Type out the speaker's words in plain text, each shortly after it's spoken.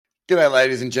G'day,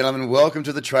 ladies and gentlemen. Welcome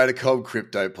to the Trader Cobb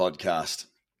Crypto Podcast.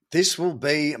 This will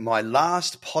be my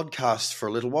last podcast for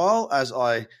a little while as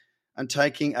I am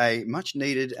taking a much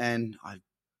needed and,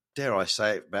 dare I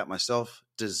say it about myself,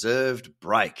 deserved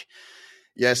break.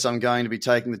 Yes, I'm going to be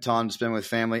taking the time to spend with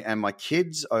family and my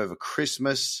kids over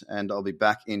Christmas, and I'll be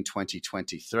back in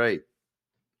 2023.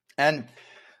 And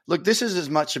look, this is as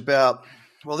much about,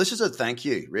 this is a thank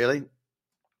you, really.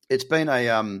 It's been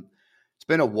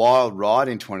a wild ride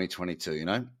in 2022, you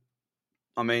know.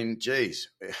 I mean, geez,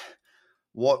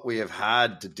 what we have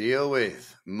had to deal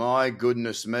with. My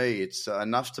goodness me, it's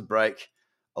enough to break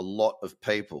a lot of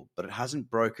people, but it hasn't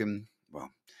broken. Well,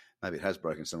 maybe it has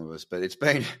broken some of us, but it's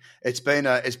been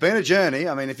a journey.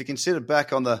 I mean, if you consider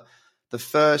back on the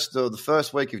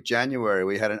first week of January,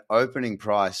 we had an opening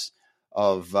price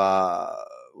of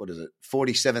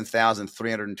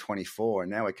 47,324,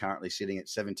 and now we're currently sitting at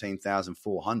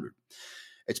 17,400.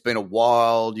 It's been a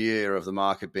wild year of the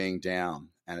market being down,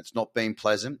 and it's not been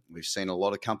pleasant. We've seen a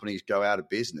lot of companies go out of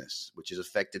business, which has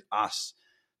affected us,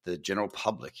 the general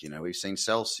public. You know, we've seen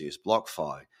Celsius,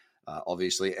 BlockFi,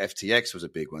 obviously FTX was a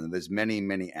big one, and there's many,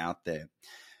 many out there.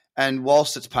 And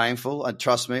whilst it's painful, and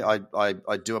trust me, I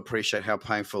do appreciate how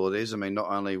painful it is. I mean, not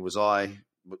only was I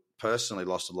personally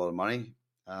lost a lot of money,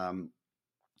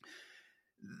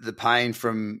 the pain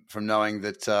from knowing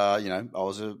that I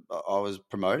was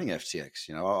promoting FTX.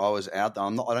 You know, I was out there.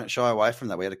 I don't shy away from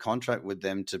that. We had a contract with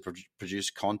them to produce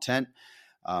content.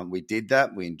 We did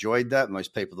that. We enjoyed that.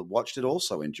 Most people that watched it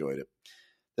also enjoyed it.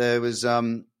 There was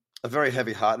a very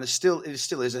heavy heart, and it still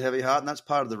is a heavy heart, and that's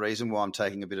part of the reason why I'm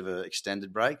taking a bit of an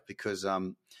extended break, because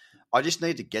I just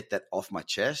need to get that off my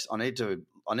chest. I need to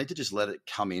just let it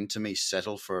come into me,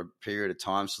 settle for a period of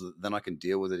time, so that then I can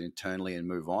deal with it internally and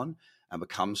move on and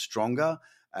become stronger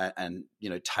and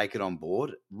take it on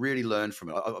board, really learn from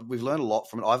it. We've learned a lot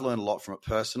from it. I've learned a lot from it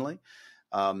personally.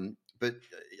 But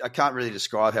I can't really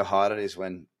describe how hard it is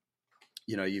when,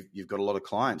 you've got a lot of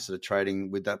clients that are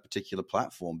trading with that particular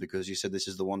platform because you said this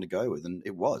is the one to go with. And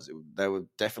it was. They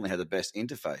definitely had the best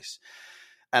interface.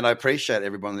 And I appreciate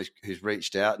everyone who's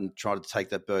reached out and tried to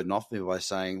take that burden off me by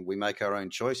saying we make our own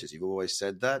choices. You've always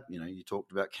said that. You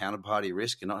talked about counterparty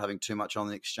risk and not having too much on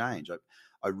the exchange.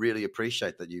 I really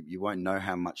appreciate that. You won't know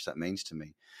how much that means to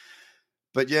me.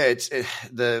 But yeah,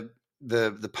 the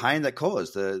pain that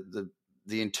caused, the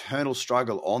internal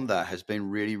struggle on that has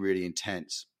been really, really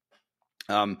intense.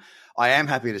 I am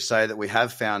happy to say that we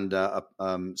have found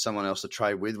someone else to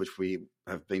trade with, which we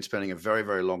have been spending a very,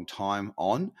 very long time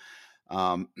on.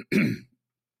 And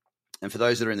for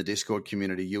those that are in the Discord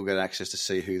community, you'll get access to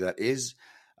see who that is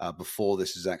before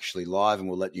this is actually live, and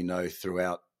we'll let you know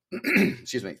throughout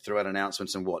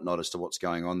announcements and whatnot as to what's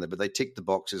going on there. But they tick the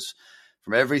boxes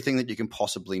from everything that you can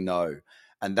possibly know.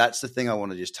 And that's the thing I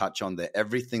want to just touch on there.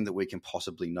 Everything that we can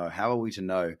possibly know. How are we to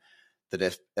know that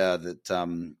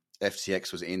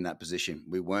FTX was in that position?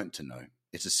 We weren't to know.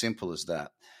 It's as simple as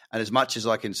that. And as much as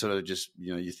I can sort of just,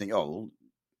 you think, oh, well,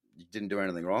 you didn't do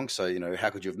anything wrong, so, how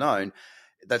could you have known?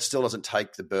 That still doesn't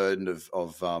take the burden of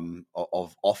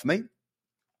off me.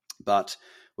 But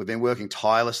we've been working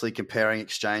tirelessly, comparing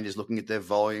exchanges, looking at their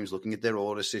volumes, looking at their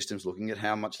order systems, looking at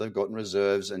how much they've got in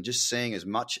reserves, and just seeing as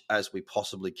much as we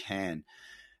possibly can.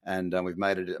 And we've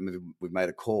made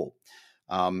a call.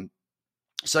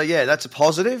 So yeah, that's a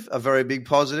positive, a very big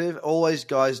positive. Always,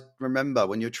 guys, remember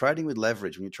when you're trading with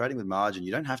leverage, when you're trading with margin,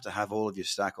 you don't have to have all of your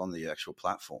stack on the actual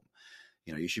platform.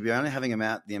 You should be only having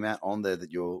the amount on there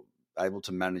that you're able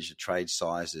to manage the trade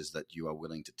sizes that you are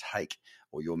willing to take,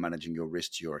 or you're managing your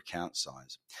risk to your account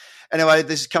size. Anyway,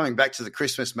 this is coming back to the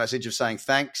Christmas message of saying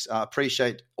thanks. I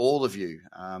appreciate all of you.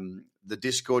 The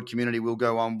Discord community will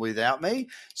go on without me.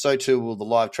 So too will the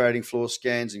live trading floor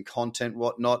scans and content,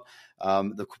 whatnot.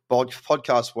 The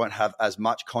podcast won't have as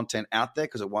much content out there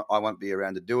because I won't be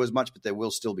around to do as much, but there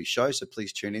will still be shows. So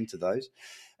please tune into those.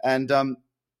 And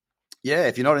yeah,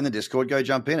 if you're not in the Discord, go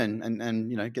jump in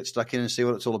and get stuck in and see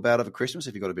what it's all about over Christmas.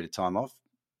 If you've got a bit of time off,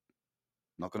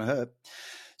 not going to hurt.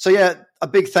 So yeah, a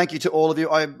big thank you to all of you.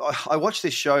 I watched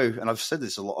this show, and I've said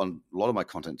this a lot on a lot of my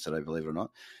content today, believe it or not.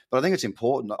 But I think it's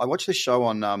important. I watched this show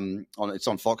on it's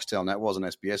on Foxtel now. It was on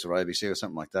SBS or ABC or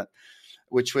something like that.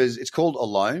 It's called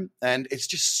Alone, and it's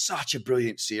just such a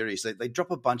brilliant series. They drop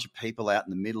a bunch of people out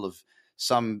in the middle of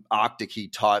some Arctic-y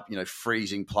type,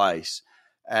 freezing place,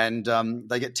 and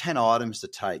they get 10 items to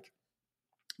take.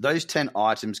 Those 10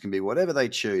 items can be whatever they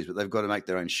choose, but they've got to make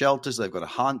their own shelters. They've got to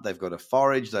hunt. They've got to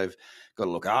forage. They've got to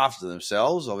look after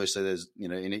themselves. Obviously, there's,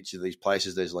 in each of these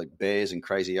places, there's like bears and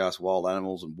crazy ass wild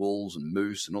animals and wolves and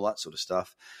moose and all that sort of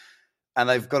stuff. and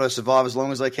they've got to survive as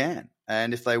long as they can.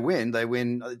 And if they win,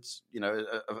 it's,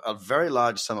 a very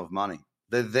large sum of money.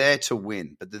 They're there to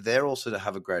win, but they're there also to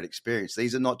have a great experience.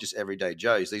 These are not just everyday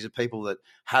Joes. These are people that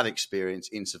have experience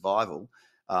in survival,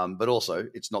 but also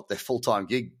it's not their full-time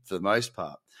gig for the most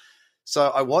part. So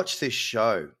I watch this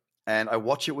show and I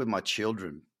watch it with my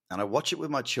children. And I watch it with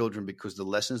my children because the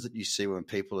lessons that you see when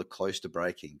people are close to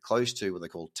breaking, close to what they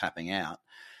call tapping out,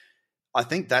 I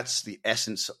think that's the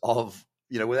essence of,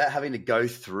 without having to go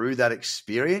through that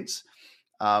experience,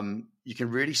 you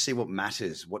can really see what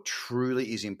matters, what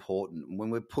truly is important. When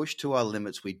we're pushed to our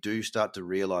limits, we do start to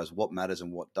realize what matters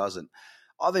and what doesn't.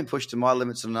 I've been pushed to my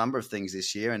limits on a number of things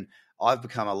this year, and I've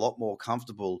become a lot more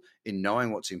comfortable in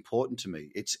knowing what's important to me.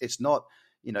 It's not,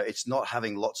 it's not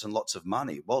having lots and lots of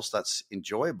money. Whilst that's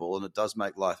enjoyable and it does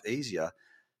make life easier,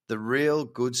 the real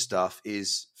good stuff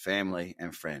is family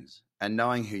and friends and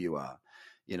knowing who you are.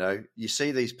 You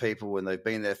see these people when they've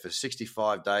been there for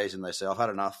 65 days and they say, I've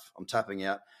had enough, I'm tapping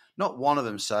out. Not one of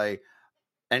them say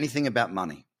anything about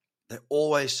money. They're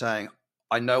always saying,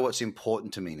 I know what's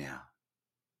important to me now.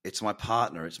 It's my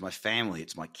partner, it's my family,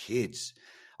 it's my kids.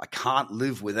 I can't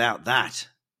live without that.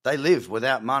 They live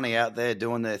without money out there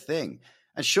doing their thing.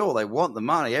 And sure, they want the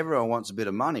money. Everyone wants a bit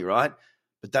of money, right?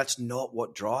 But that's not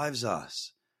what drives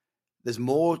us. There's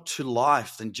more to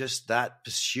life than just that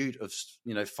pursuit of,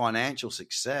 financial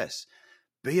success.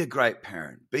 Be a great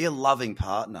parent. Be a loving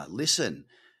partner. Listen,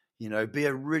 be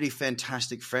a really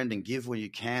fantastic friend and give when you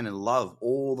can and love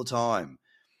all the time.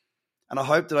 And I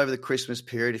hope that over the Christmas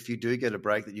period, if you do get a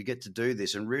break, that you get to do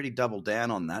this and really double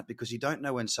down on that, because you don't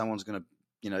know when someone's going to,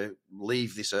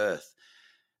 leave this earth.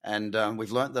 And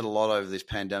we've learned that a lot over this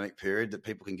pandemic period, that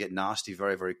people can get nasty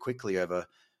very, very quickly over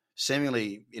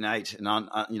seemingly innate and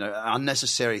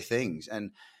unnecessary things.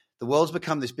 And the world's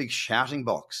become this big shouting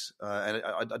box, and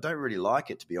I don't really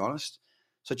like it, to be honest.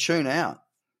 So tune out.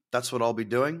 That's what I'll be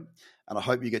doing, and I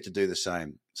hope you get to do the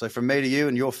same. So from me to you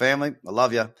and your family, I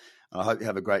love you, and I hope you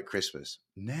have a great Christmas.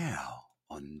 Now,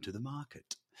 on to the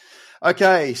market.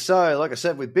 Okay, so like I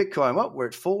said, with Bitcoin, we're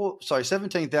at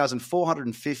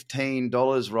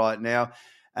 $17,415 right now.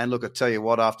 And look, I tell you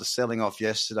what, after selling off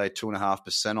yesterday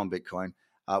 2.5% on Bitcoin,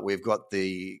 we've got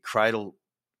the cradle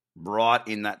right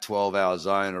in that 12-hour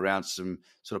zone around some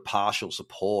sort of partial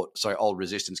support. So old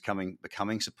resistance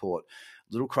becoming support.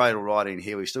 Little cradle right in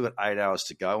here. We've still got 8 hours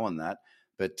to go on that,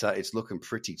 but it's looking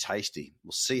pretty tasty.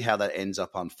 We'll see how that ends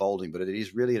up unfolding, but it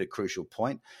is really at a crucial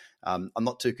point. I'm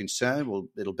not too concerned. Well,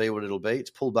 it'll be what it'll be. It's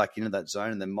pulled back into that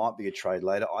zone, and there might be a trade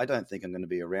later. I don't think I'm going to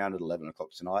be around at 11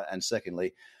 o'clock tonight. And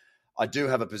secondly, I do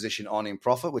have a position on in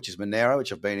profit, which is Monero,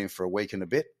 which I've been in for a week and a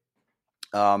bit.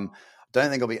 Don't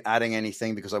think I'll be adding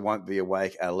anything because I won't be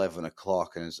awake at 11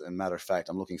 o'clock. And as a matter of fact,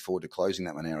 I'm looking forward to closing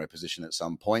that Monero position at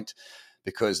some point,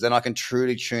 because then I can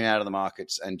truly tune out of the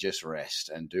markets and just rest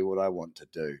and do what I want to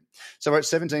do. So we're at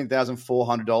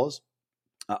 $17,400,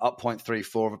 up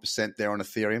 0.34% there on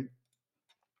Ethereum.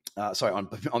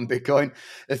 On Bitcoin.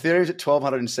 Ethereum's at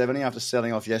 1,270 after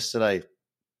selling off yesterday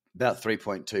about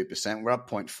 3.2%. We're up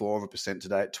 0.4%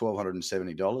 today at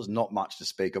 $1,270. Not much to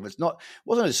speak of.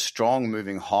 Wasn't as strong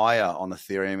moving higher on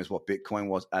Ethereum as what Bitcoin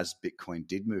was, as Bitcoin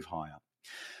did move higher.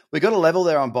 We got a level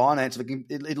there on Binance.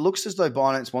 It looks as though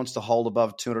Binance wants to hold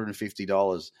above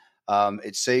 $250.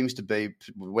 It seems to be,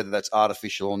 whether that's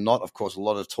artificial or not. Of course, a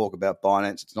lot of talk about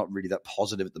Binance. It's not really that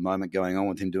positive at the moment going on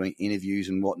with him doing interviews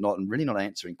and whatnot, and really not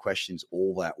answering questions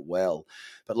all that well.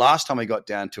 But last time we got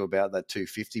down to about that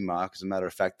 250 mark, as a matter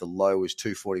of fact, the low was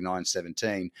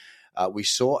 249.17. We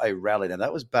saw a rally. Now,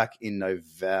 that was back in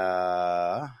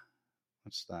November.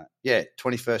 What's that? Yeah,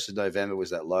 21st of November was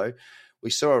that low. We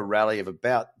saw a rally of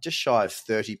about just shy of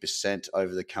 30%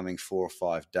 over the coming 4 or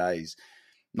 5 days.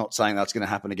 Not saying that's going to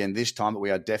happen again this time, but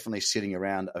we are definitely sitting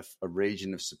around a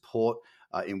region of support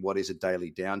in what is a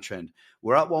daily downtrend.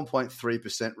 We're up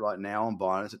 1.3% right now on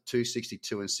Binance at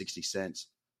 262.60 cents.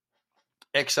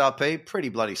 XRP, pretty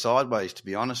bloody sideways, to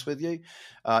be honest with you.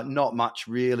 Not much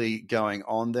really going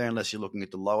on there unless you're looking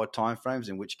at the lower timeframes,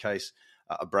 in which case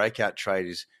a breakout trade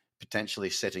is potentially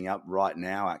setting up right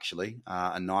now, actually.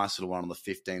 A nice little one on the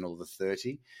 15 or the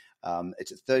 30.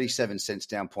 It's at 37 cents,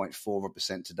 down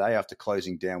 0.4% today after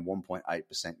closing down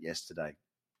 1.8% yesterday.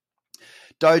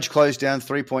 Doge closed down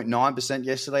 3.9%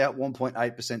 yesterday, up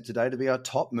 1.8% today to be our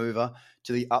top mover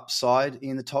to the upside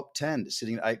in the top 10,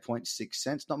 sitting at 8.6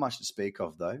 cents. Not much to speak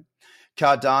of, though.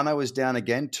 Cardano was down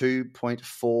again,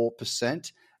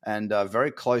 2.4%, and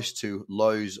very close to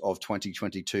lows of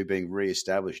 2022 being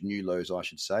re-established, new lows, I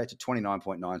should say, to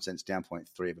 29.9 cents, down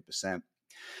 0.3%.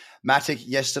 Matic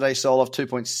yesterday sold off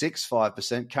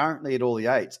 2.65%, currently at all the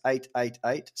eights,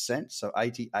 888 cents, so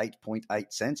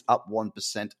 88.8 cents, up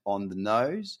 1% on the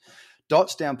nose.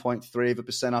 Dots down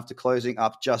 0.3% after closing,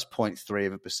 up just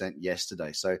 0.3%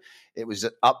 yesterday. So it was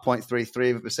up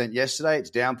 0.33% yesterday. It's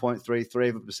down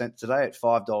 0.33% today at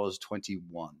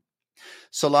 $5.21.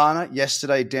 Solana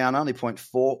yesterday down only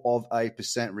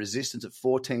 0.4%. Resistance at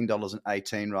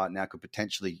 $14.18 right now could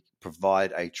potentially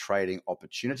provide a trading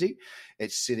opportunity.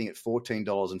 It's sitting at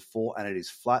 $14.04 and it is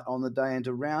flat on the day. And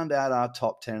to round out our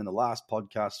top 10 in the last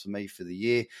podcast for me for the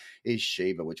year is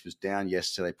Shiba, which was down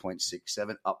yesterday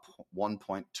 0.67, up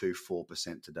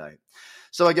 1.24% today.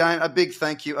 So again, a big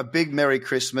thank you, a big Merry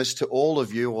Christmas to all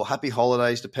of you, or Happy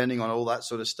Holidays, depending on all that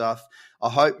sort of stuff. I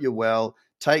hope you're well.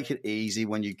 Take it easy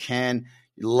when you can.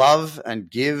 Love and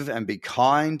give and be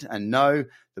kind and know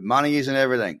that money isn't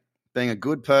everything. Being a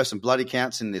good person bloody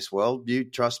counts in this world. You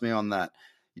trust me on that.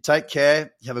 You take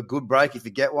care. You have a good break if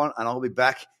you get one, and I'll be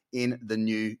back in the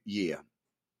new year.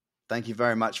 Thank you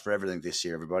very much for everything this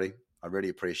year, everybody. I really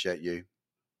appreciate you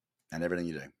and everything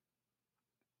you do.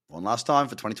 One last time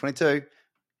for 2022.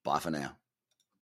 Bye for now.